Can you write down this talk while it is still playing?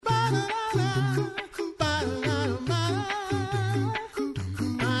You're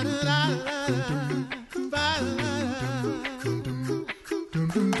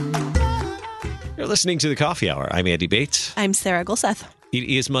listening to The Coffee Hour. I'm Andy Bates. I'm Sarah Gulseth. It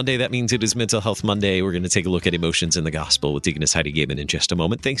is Monday. That means it is Mental Health Monday. We're going to take a look at emotions in the gospel with Deaconess Heidi Gaiman in just a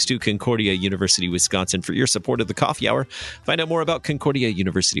moment. Thanks to Concordia University, Wisconsin for your support of The Coffee Hour. Find out more about Concordia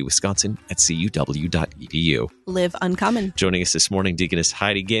University, Wisconsin at cuw.edu. Live uncommon. Joining us this morning, Deaconess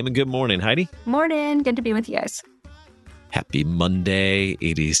Heidi Gaiman. Good morning, Heidi. Morning. Good to be with you guys. Happy Monday.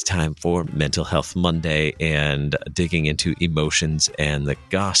 It is time for Mental Health Monday and digging into emotions and the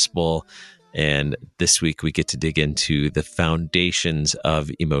gospel. And this week we get to dig into the foundations of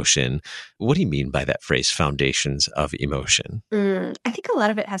emotion. What do you mean by that phrase, foundations of emotion? I think a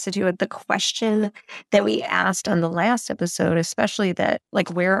lot of it has to do with the question that we asked on the last episode, especially that,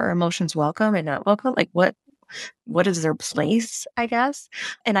 like, where are emotions welcome and not welcome? Like, what is their place, I guess?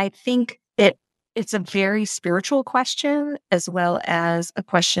 And I think it's a very spiritual question, as well as a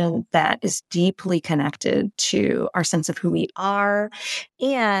question that is deeply connected to our sense of who we are.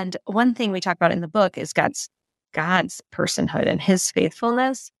 And one thing we talk about in the book is God's personhood and his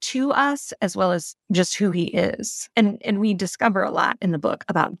faithfulness to us, as well as just who he is. And we discover a lot in the book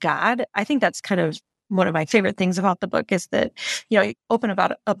about God. I think that's kind of one of my favorite things about the book is that, you open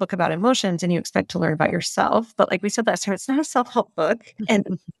about a book about emotions and you expect to learn about yourself. But like we said last time, it's not a self-help book.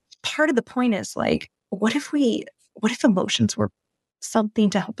 And part of the point is, like, what if emotions were something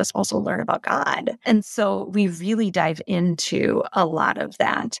to help us also learn about God? And so we really dive into a lot of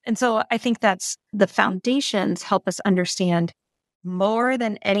that. And so I think that's the foundations help us understand more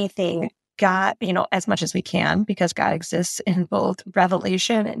than anything God, as much as we can, because God exists in both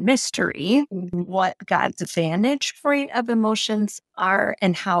revelation and mystery, what God's vantage point of emotions are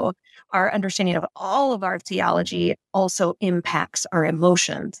and how our understanding of all of our theology also impacts our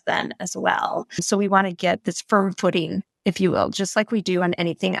emotions then as well. So we want to get this firm footing, if you will, just like we do on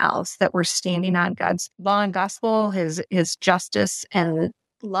anything else, that we're standing on God's law and gospel, his justice and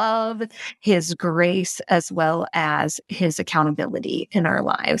love, his grace, as well as his accountability in our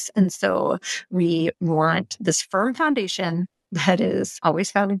lives. And so we want this firm foundation that is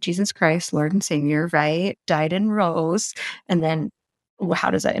always found in Jesus Christ, Lord and Savior, right? Died and rose. And then how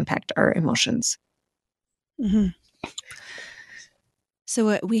does that impact our emotions? Mm-hmm.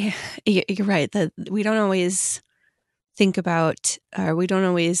 So you're right that we don't always think about, or we don't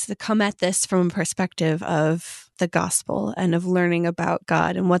always come at this from a perspective of the gospel and of learning about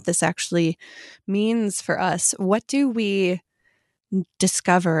God and what this actually means for us. What do we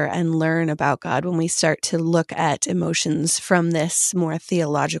discover and learn about God when we start to look at emotions from this more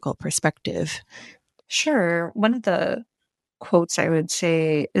theological perspective? Sure. One of the quotes I would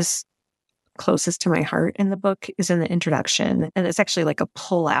say is closest to my heart in the book is in the introduction. And it's actually like a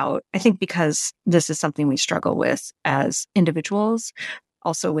pullout, I think, because this is something we struggle with as individuals,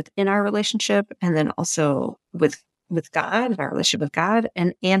 also within our relationship, and then also with God, our relationship with God,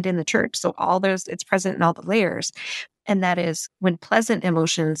 and in the church. So all those, it's present in all the layers. And that is, when pleasant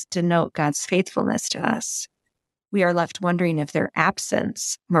emotions denote God's faithfulness to us, we are left wondering if their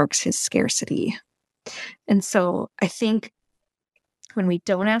absence marks his scarcity. And so I think when we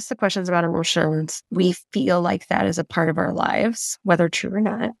don't ask the questions about emotions, we feel like that is a part of our lives, whether true or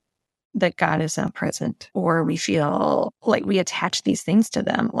not, that God is not present, or we feel like we attach these things to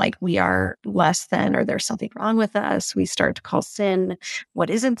them, like we are less than, or there's something wrong with us. We start to call sin what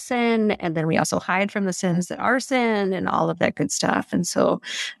isn't sin. And then we also hide from the sins that are sin and all of that good stuff. And so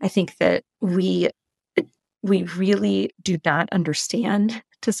I think that we really do not understand,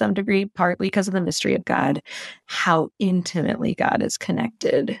 to some degree, partly because of the mystery of God, how intimately God is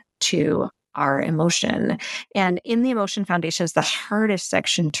connected to our emotion. And in the Emotion Foundation is the hardest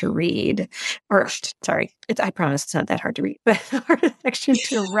section to read, or sorry, I promise it's not that hard to read, but the hardest section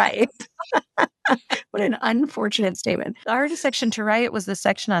to write. What an unfortunate statement. The hardest section to write was the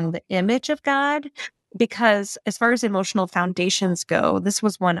section on the image of God, because as far as emotional foundations go, this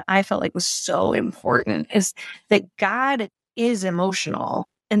was one I felt like was so important, is that God is emotional.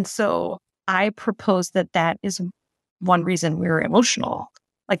 And so I propose that is one reason we're emotional.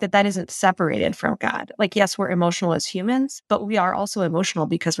 Like that isn't separated from God. Like, yes, we're emotional as humans, but we are also emotional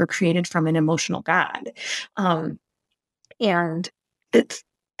because we're created from an emotional God. And it's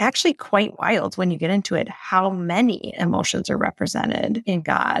actually quite wild when you get into it, how many emotions are represented in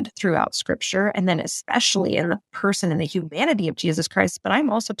God throughout Scripture, and then especially in the person and the humanity of Jesus Christ. But I'm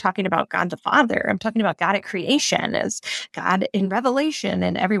also talking about God the Father. I'm talking about God at creation, as God in Revelation,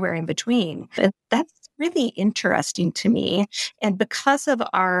 and everywhere in between. And that's really interesting to me. And because of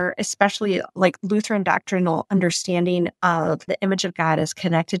our, especially like Lutheran doctrinal understanding of the image of God is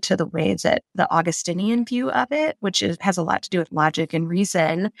connected to the way that the Augustinian view of it, which has a lot to do with logic and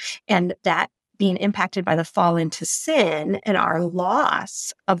reason, and that being impacted by the fall into sin and our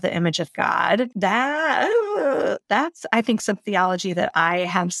loss of the image of God, that's, I think, some theology that I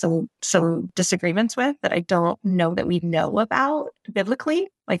have some disagreements with, that I don't know that we know about biblically,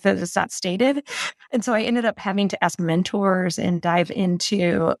 like that it's not stated. And so I ended up having to ask mentors and dive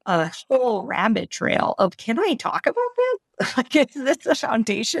into a whole rabbit trail of, can I talk about this? Like, is this a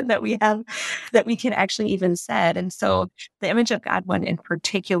foundation that we have that we can actually even set? And so the image of God one in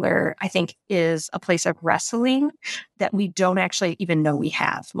particular, I think, is a place of wrestling that we don't actually even know we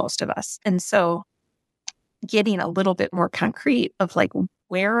have, most of us. And so getting a little bit more concrete of like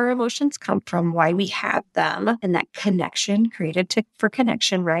where our emotions come from, why we have them, and that connection for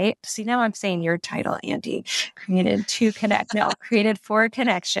connection, right? See, now I'm saying your title, Andy, created to connect. No, created for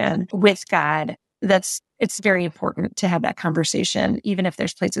connection with God. It's very important to have that conversation, even if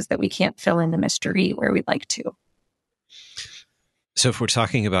there's places that we can't fill in the mystery where we'd like to. So if we're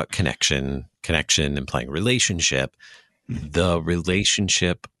talking about connection implying relationship, the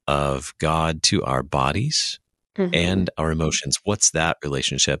relationship of God to our bodies and our emotions, what's that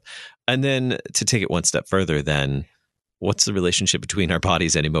relationship? And then to take it one step further, then what's the relationship between our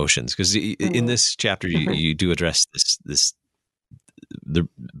bodies and emotions? Because in this chapter, you do address the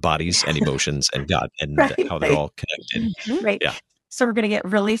bodies and emotions and God and how they're all connected. Right. Yeah. So we're going to get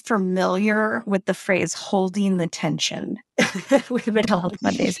really familiar with the phrase holding the tension with Mental Health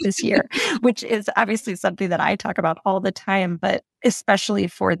Mondays this year, which is obviously something that I talk about all the time, but especially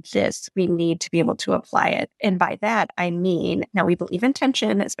for this, we need to be able to apply it. And by that, I mean, now we believe in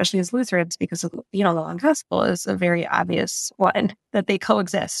tension, especially as Lutherans, because of, the law and gospel is a very obvious one, that they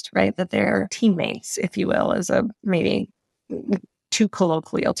coexist, right? That they're teammates, if you will, is a maybe too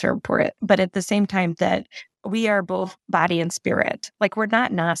colloquial term for it. But at the same time that we are both body and spirit. Like, we're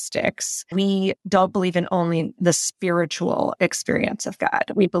not Gnostics. We don't believe in only the spiritual experience of God.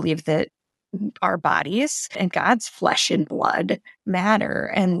 We believe that our bodies and God's flesh and blood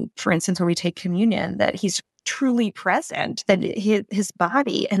matter. And for instance, when we take communion, that he's truly present, that his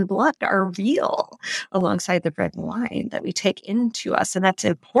body and blood are real alongside the bread and wine that we take into us. And that's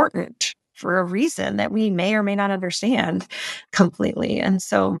important for a reason that we may or may not understand completely. And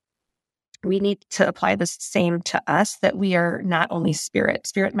so we need to apply the same to us, that we are not only spirit.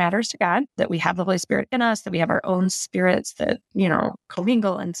 Spirit matters to God, that we have the Holy Spirit in us, that we have our own spirits that,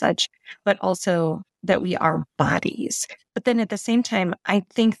 commingle and such, but also that we are bodies. But then at the same time, I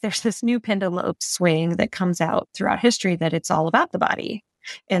think there's this new pendulum swing that comes out throughout history, that it's all about the body,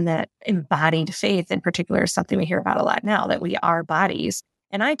 and that embodied faith in particular is something we hear about a lot now, that we are bodies.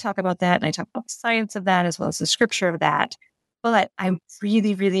 And I talk about that, and I talk about the science of that as well as the scripture of that. But I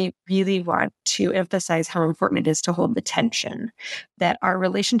really, really, really want to emphasize how important it is to hold the tension, that our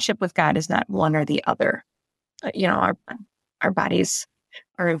relationship with God is not one or the other. Our bodies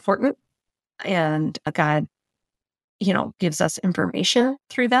are important, and God, gives us information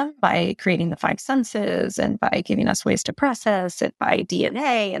through them by creating the 5 senses and by giving us ways to process it by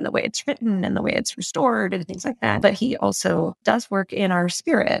DNA and the way it's written and the way it's restored and things like that. But he also does work in our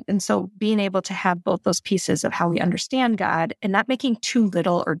spirit. And so being able to have both those pieces of how we understand God and not making too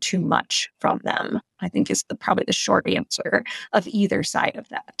little or too much from them, I think is probably the short answer of either side of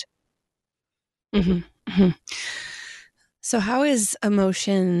that. So how is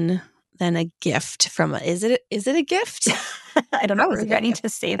emotion then a gift from is it a gift? I don't know. I was ready to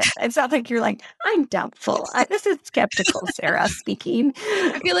say that. It sounds like you're like, I'm doubtful. This is skeptical, Sarah speaking.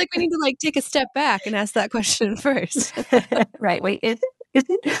 I feel like we need to take a step back and ask that question first. Right. Wait, is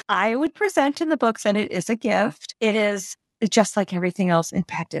it? I would present in the books that it is a gift. It is just like everything else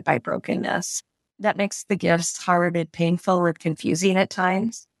impacted by brokenness. That makes the gifts hard and painful or confusing at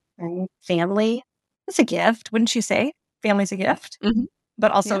times. Right? Family is a gift, wouldn't you say? Family's a gift. Mm-hmm.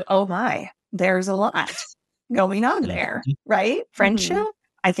 But also, oh my, there's a lot going on there, right? Friendship,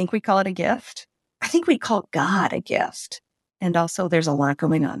 I think we call it a gift. I think we call God a gift. And also there's a lot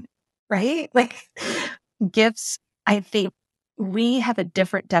going on, right? Like, gifts, I think we have a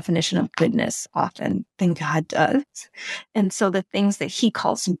different definition of goodness often than God does. And so the things that he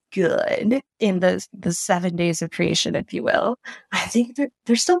calls good in the 7 days of creation, if you will, I think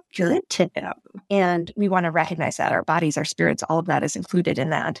they're still good to him. And we want to recognize that our bodies, our spirits, all of that is included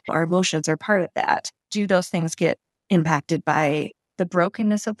in that. Our emotions are part of that. Do those things get impacted by the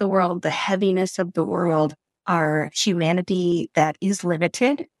brokenness of the world, the heaviness of the world, our humanity that is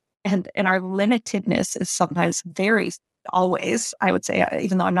limited? And our limitedness is sometimes always, I would say,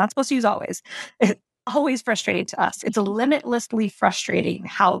 even though I'm not supposed to use always, always frustrating to us. It's limitlessly frustrating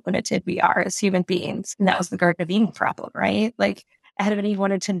how limited we are as human beings. And that was the Garden of Eden problem, right? Like Adam and Eve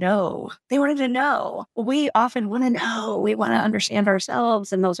wanted to know. They wanted to know. We often want to know. We want to understand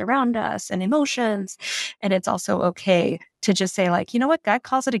ourselves and those around us and emotions. And it's also okay to just say, like, you know what? God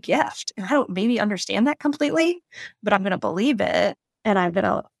calls it a gift. And I don't maybe understand that completely, but I'm going to believe it. And I'm going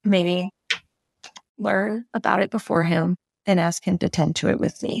to maybe learn about it before him and ask him to tend to it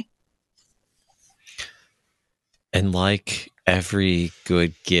with me. And like every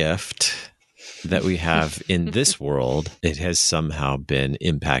good gift that we have in this world, it has somehow been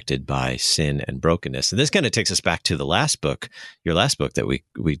impacted by sin and brokenness. And this kind of takes us back to the last book, your last book that we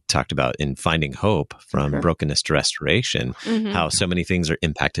talked about in Finding Hope, From Brokenness to Restoration, how so many things are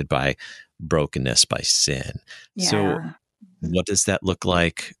impacted by brokenness, by sin. Yeah. So what does that look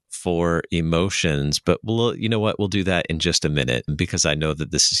like for emotions? But you know what? We'll do that in just a minute, because I know that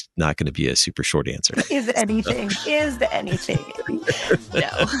this is not going to be a super short answer. Is anything?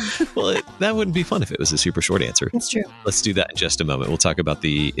 No. Well, that wouldn't be fun if it was a super short answer. It's true. Let's do that in just a moment. We'll talk about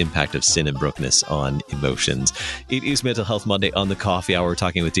the impact of sin and brokenness on emotions. It is Mental Health Monday on the Coffee Hour. We're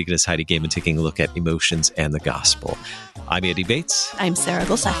talking with Deaconess Heidi Gaiman, taking a look at emotions and the gospel. I'm Andy Bates. I'm Sarah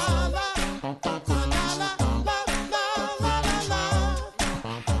Gulseth.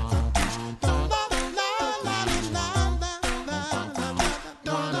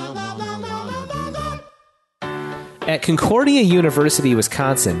 At Concordia University,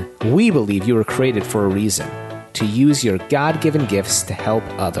 Wisconsin, we believe you were created for a reason: to use your God-given gifts to help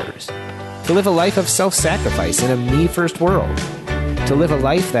others, to live a life of self-sacrifice in a me-first world, to live a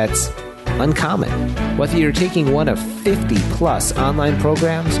life that's uncommon. Whether you're taking one of 50-plus online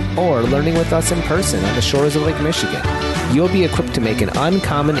programs or learning with us in person on the shores of Lake Michigan, you'll be equipped to make an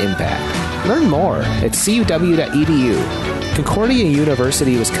uncommon impact. Learn more at cuw.edu. Concordia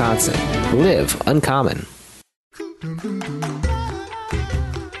University, Wisconsin. Live uncommon.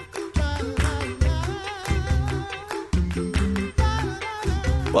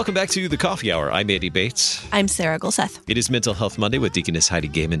 Welcome back to the Coffee Hour. I'm Andy Bates. I'm Sarah Gulseth. It is Mental Health Monday with Deaconess Heidi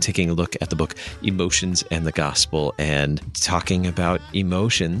Gaiman, taking a look at the book Emotions and the Gospel and talking about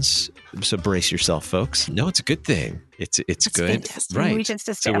emotions. So brace yourself, folks. No, it's a good thing. It's good. Fantastic. Right. We just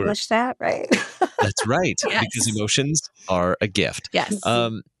established that, right? That's right. Yes. Because emotions are a gift. Yes.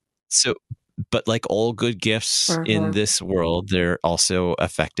 But like all good gifts in this world, they're also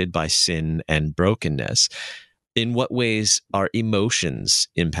affected by sin and brokenness. In what ways are emotions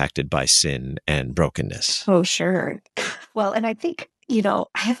impacted by sin and brokenness? Oh, sure. Well, and I think, I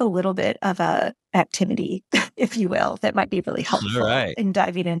have a little bit of a activity, if you will, that might be really helpful in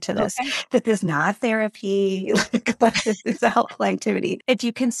diving into this. Okay. This is not therapy, but this is a helpful activity. If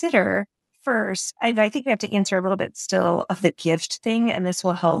you consider first, and I think we have to answer a little bit still of the gift thing, and this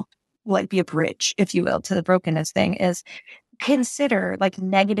will help be a bridge, if you will, to the brokenness thing, is consider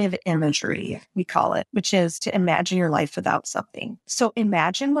negative imagery, we call it, which is to imagine your life without something. So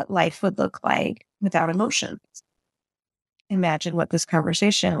imagine what life would look like without emotions. Imagine what this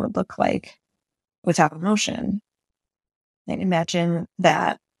conversation would look like without emotion. And imagine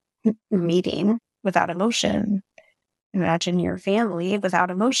that meeting without emotion. Imagine your family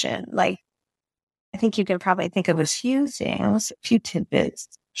without emotion. I think you can probably think of a few things, a few tidbits.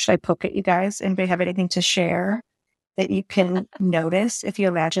 Should I poke at you guys? Anybody have anything to share that you can notice if you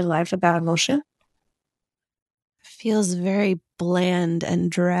imagine life without emotion? Feels very bland and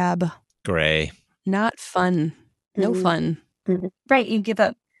drab. Gray. Not fun. No fun. Mm-hmm. Right. You give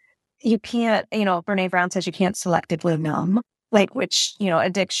up. You can't, Brene Brown says you can't selectively numb, which,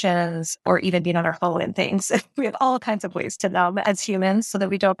 addictions or even being on our phone and things. We have all kinds of ways to numb as humans so that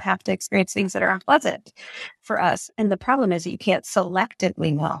we don't have to experience things that are unpleasant for us. And the problem is that you can't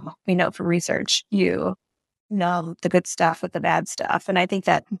selectively numb. We know from research, you numb the good stuff with the bad stuff. And I think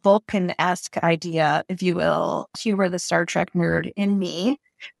that Vulcan-esque idea, if you will, humor the Star Trek nerd in me,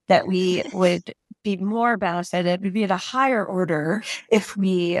 that we would be more benefited, we'd be at a higher order if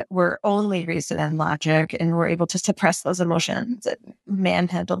we were only reason and logic and were able to suppress those emotions and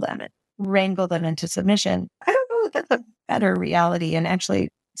manhandle them and wrangle them into submission. I don't know if that's a better reality. And actually,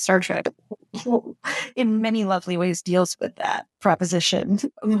 Star Trek, in many lovely ways, deals with that proposition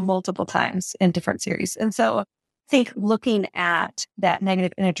multiple times in different series. And so I think looking at that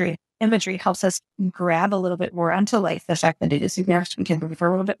negative imagery helps us grab a little bit more onto life, the fact that it is significant, we can move a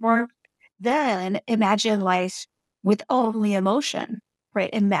little bit more. Then imagine life with only emotion, right?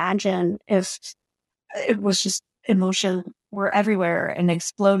 Imagine if it was just emotion were everywhere and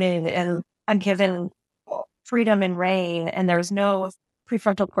exploding and ungiven freedom and reign, and there's no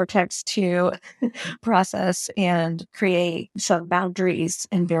prefrontal cortex to process and create some boundaries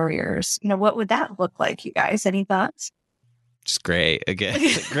and barriers. What would that look like, you guys? Any thoughts? Just gray again.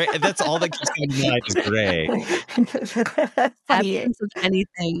 Gray. That's all that keeps coming to mind is gray. Absence of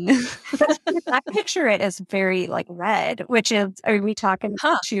anything. I picture it as very like red, which is, are we talking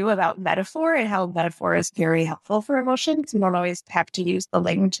too about metaphor and how metaphor is very helpful for emotions? We don't always have to use the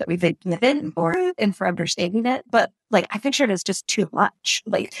language that we've been given for it and for understanding it. But like, I picture it as just too much.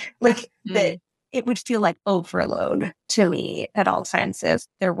 That it would feel like overload to me at all times if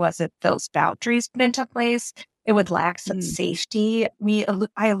there wasn't those boundaries put into place. It would lack some safety.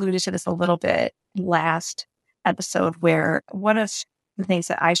 I alluded to this a little bit last episode, where one of the things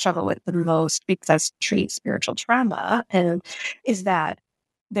that I struggle with the most, because I treat spiritual trauma, and is that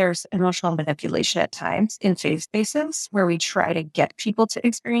there's emotional manipulation at times in faith spaces where we try to get people to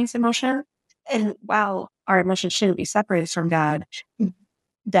experience emotion. And while our emotions shouldn't be separated from God,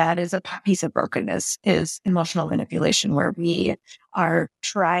 that is a piece of brokenness, is emotional manipulation, where we are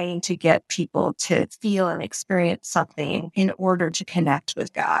trying to get people to feel and experience something in order to connect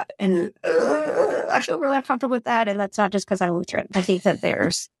with God. And I feel really uncomfortable with that. And that's not just because I'm Lutheran. I think that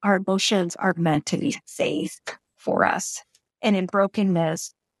our emotions are meant to be safe for us. And in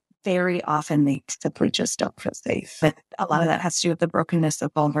brokenness, very often they simply just don't feel safe. But a lot of that has to do with the brokenness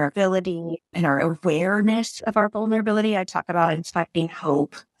of vulnerability and our awareness of our vulnerability. I talk about in Finding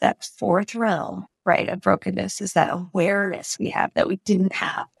Hope, that fourth realm, right, of brokenness is that awareness we have that we didn't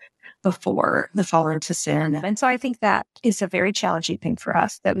have before the fall into sin. And so I think that is a very challenging thing for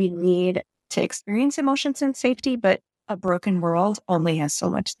us, that we need to experience emotions in safety, but a broken world only has so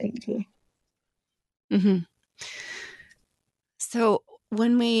much safety. Mm-hmm. So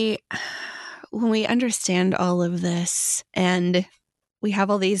when we understand all of this and we have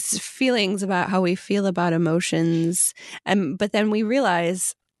all these feelings about how we feel about emotions, but then we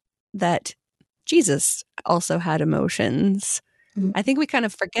realize that Jesus also had emotions, I think we kind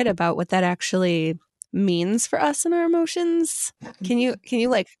of forget about what that actually means for us and our emotions. Can you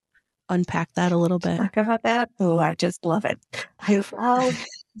like unpack that a little bit? Talk about that? Oh, I just love it. I love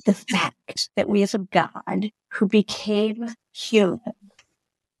the fact that we as a God who became human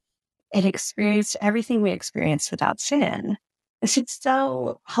and experienced everything we experienced without sin, it's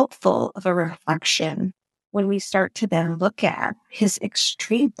so helpful of a reflection when we start to then look at his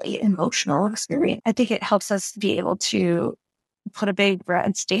extremely emotional experience. I think it helps us be able to put a big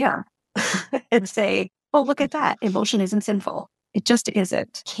red stamp and say, oh, look at that. Emotion isn't sinful. It just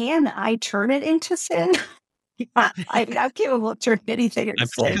isn't. Can I turn it into sin? I'm capable of turning anything into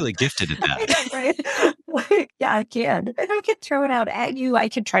sin. I'm particularly gifted at that. Right? Yeah, I can. And I can throw it out at you. I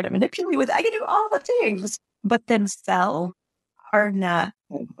can try to manipulate with it. I can do all the things. But themselves are not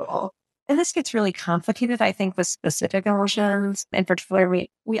sinful. And this gets really complicated, I think, with specific emotions. In particular,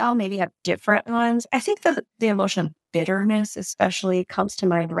 we all maybe have different ones. I think that the emotion of bitterness especially comes to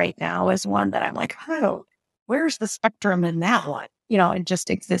mind right now as one that I'm like, oh, where's the spectrum in that one? And just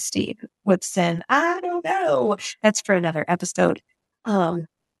existing with sin. I don't know. That's for another episode. But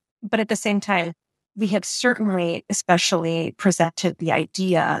at the same time, we have certainly especially presented the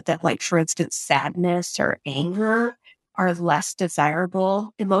idea that, like, for instance, sadness or anger are less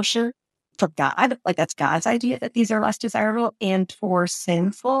desirable emotion for God. Like, that's God's idea that these are less desirable and for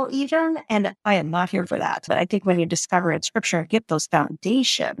sinful even. And I am not here for that. But I think when you discover in Scripture and get those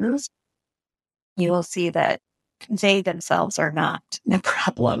foundations, you will see that they themselves are not the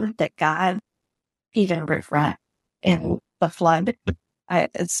problem, that God even regret in the flood.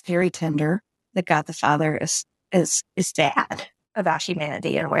 It's very tender that God the Father is sad about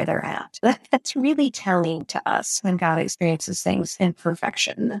humanity and where they're at. That's really telling to us when God experiences things in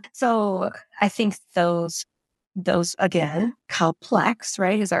perfection. So I think those again, complex,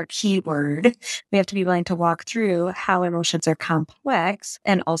 right, is our key word. We have to be willing to walk through how emotions are complex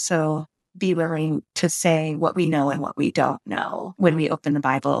and also be willing to say what we know and what we don't know when we open the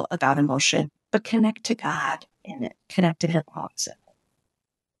Bible about emotion, but connect to God in it, connect to Him also.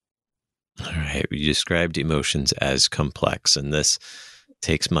 All right. You described emotions as complex, and this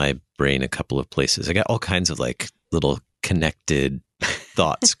takes my brain a couple of places. I got all kinds of like little connected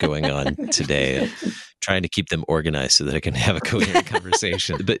thoughts going on today, trying to keep them organized so that I can have a coherent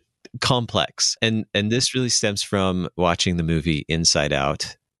conversation. But complex. And this really stems from watching the movie Inside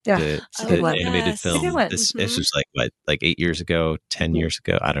Out. Yeah. The animated film. This was like 8 years ago, 10 years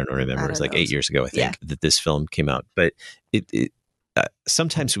ago. I don't remember. It was like 8 years ago, I think, that this film came out. But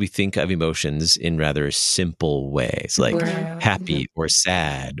sometimes we think of emotions in rather simple ways, like happy or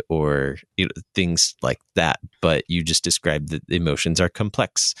sad or things like that. But you just described that emotions are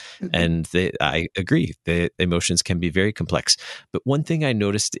complex. And I agree, the emotions can be very complex. But one thing I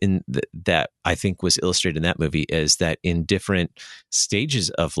noticed in that I think was illustrated in that movie is that in different stages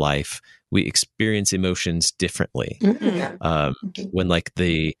of life, we experience emotions differently. When like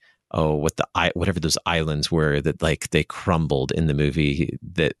whatever those islands were that like they crumbled in the movie,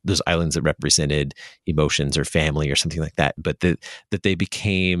 that those islands that represented emotions or family or something like that, but that they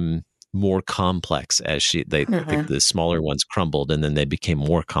became more complex as the smaller ones crumbled, and then they became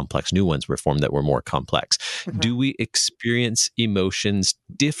more complex. New ones were formed that were more complex. Do we experience emotions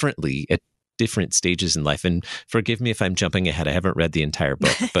differently at different stages in life? And forgive me if I'm jumping ahead. I haven't read the entire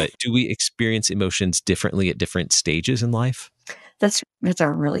book, but do we experience emotions differently at different stages in life? That's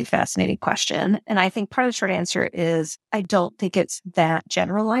a really fascinating question. And I think part of the short answer is I don't think it's that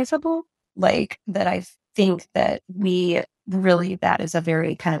generalizable. Like that I think that that is a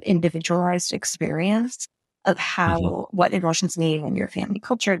very kind of individualized experience of how, what emotions mean in your family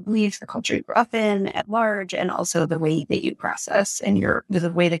culture, beliefs, the culture you grew up in at large, and also the way that you process and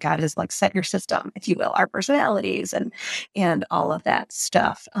the way that God has like set your system, if you will, our personalities and all of that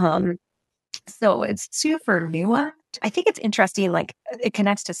stuff. So it's super nuanced. I think it's interesting, like it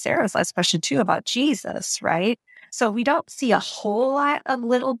connects to Sarah's last question too about Jesus, right? So we don't see a whole lot of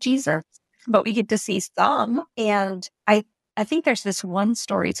little Jesus, but we get to see some. And I think there's this one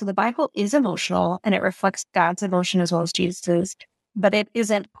story. So the Bible is emotional and it reflects God's emotion as well as Jesus's, but it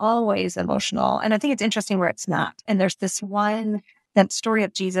isn't always emotional. And I think it's interesting where it's not. And there's that story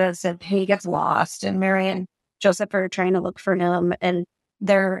of Jesus and he gets lost and Mary and Joseph are trying to look for him and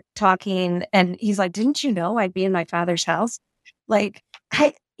they're talking and he's like, didn't you know I'd be in my father's house? Like,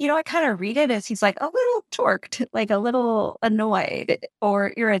 I kind of read it as he's like a little torqued, like a little annoyed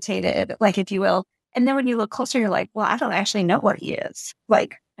or irritated, like if you will. And then when you look closer, you're like, well, I don't actually know what he is.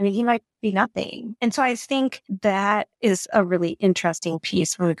 Like, I mean, he might be nothing. And so I think that is a really interesting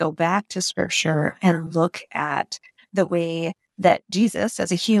piece when we go back to scripture and look at the way that Jesus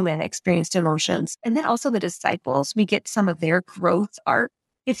as a human experienced emotions. And then also the disciples, we get some of their growth arc,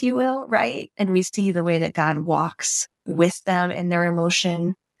 if you will, right? And we see the way that God walks with them and their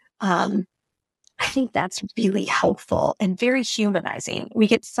emotion. I think that's really helpful and very humanizing. We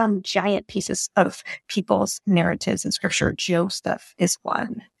get some giant pieces of people's narratives in scripture. Joseph is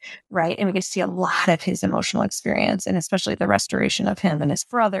one, right? And we get to see a lot of his emotional experience and especially the restoration of him and his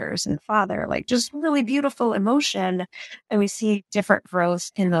brothers and father, like just really beautiful emotion. And we see different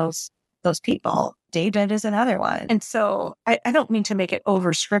growth in those people. David is another one. And so I don't mean to make it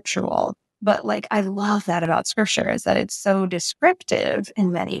over scriptural, but like, I love that about scripture is that it's so descriptive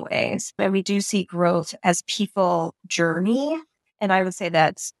in many ways. And we do see growth as people journey. And I would say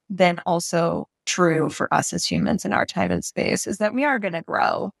that's then also true for us as humans in our time and space is that we are going to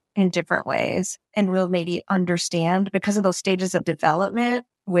grow in different ways and we'll maybe understand because of those stages of development,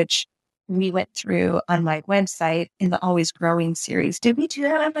 which we went through on my website in the Always Growing series. Did we do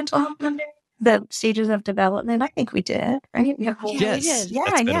that on Mental Health Monday? The stages of development, I think we did, right? Yes, we did.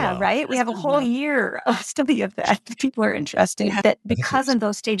 Yeah, right? We have a whole year of study of that. People are interested that because of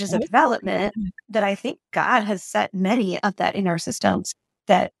those stages of development, that I think God has set many of that in our systems,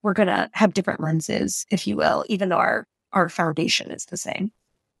 that we're going to have different lenses, if you will, even though our foundation is the same.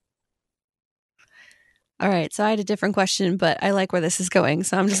 All right. So I had a different question, but I like where this is going.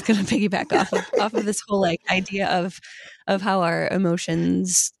 So I'm just going to piggyback off of this whole like idea of how our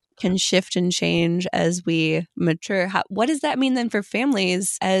emotions can shift and change as we mature. What does that mean then for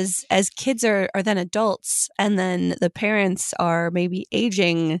families as kids are then adults and then the parents are maybe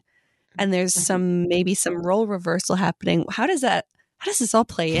aging and there's maybe some role reversal happening? How does this all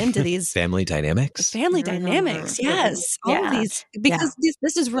play into these family dynamics? Yes. All of these, because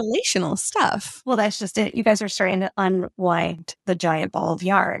this is relational stuff. Well, that's just it. You guys are starting to unwind the giant ball of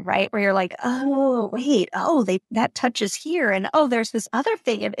yarn, right? Where you're like, oh, wait, that touches here. And there's this other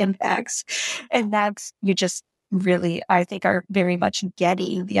thing it impacts. And you just really, I think, are very much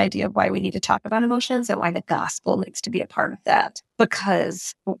getting the idea of why we need to talk about emotions and why the gospel needs to be a part of that,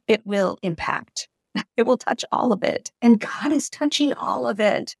 because it will impact. It will touch all of it. And God is touching all of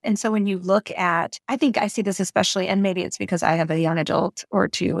it. And so when you look at, I think I see this especially, and maybe it's because I have a young adult or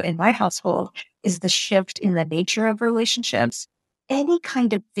two in my household, is the shift in the nature of relationships. Any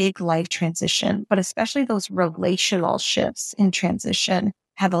kind of big life transition, but especially those relational shifts in transition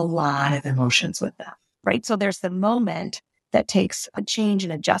have a lot of emotions with them, right? So there's the moment that takes a change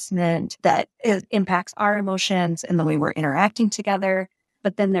and adjustment that impacts our emotions and the way we're interacting together.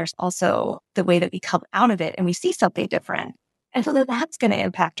 But then there's also the way that we come out of it and we see something different. And so that's going to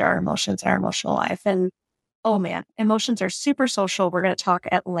impact our emotions, our emotional life. And oh man, emotions are super social. We're going to talk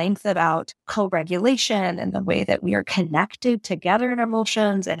at length about co-regulation and the way that we are connected together in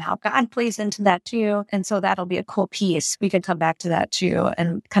emotions and how God plays into that too. And so that'll be a cool piece. We can come back to that too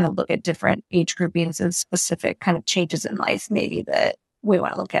and kind of look at different age groupings and specific kind of changes in life maybe that we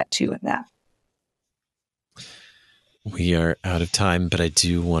want to look at too in that. We are out of time, but I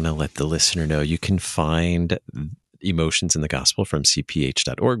do want to let the listener know you can find Emotions in the Gospel from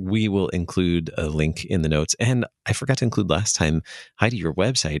cph.org. We will include a link in the notes. And I forgot to include last time, Heidi, your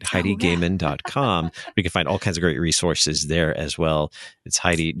website, HeidiGehman.com. Where you can find all kinds of great resources there as well. It's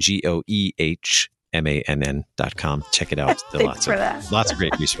Heidi, GOEHMANN.com. Check it out. Thanks for that. Lots of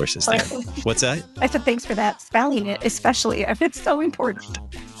great resources there. What's that? I said thanks for that. Spelling it, especially. It's so important.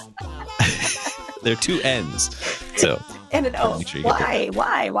 There are two N's. So and an O. Sure Why?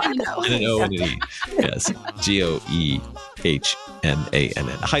 And an O and an E. Yes. GOEHMANN.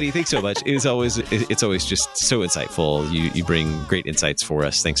 Heidi, thanks so much. It's always just so insightful. You bring great insights for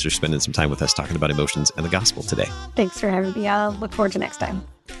us. Thanks for spending some time with us talking about emotions and the gospel today. Thanks for having me. I'll look forward to next time.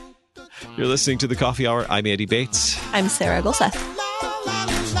 You're listening to The Coffee Hour. I'm Andy Bates. I'm Sarah Gulseth.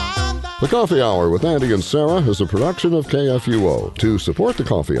 The Coffee Hour with Andy and Sarah is a production of KFUO. To support The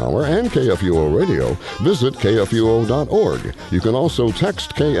Coffee Hour and KFUO Radio, visit KFUO.org. You can also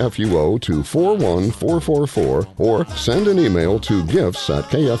text KFUO to 41444 or send an email to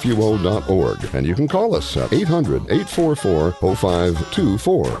gifts@KFUO.org. And you can call us at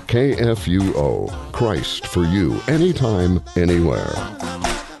 800-844-0524. KFUO. Christ for you, anytime, anywhere.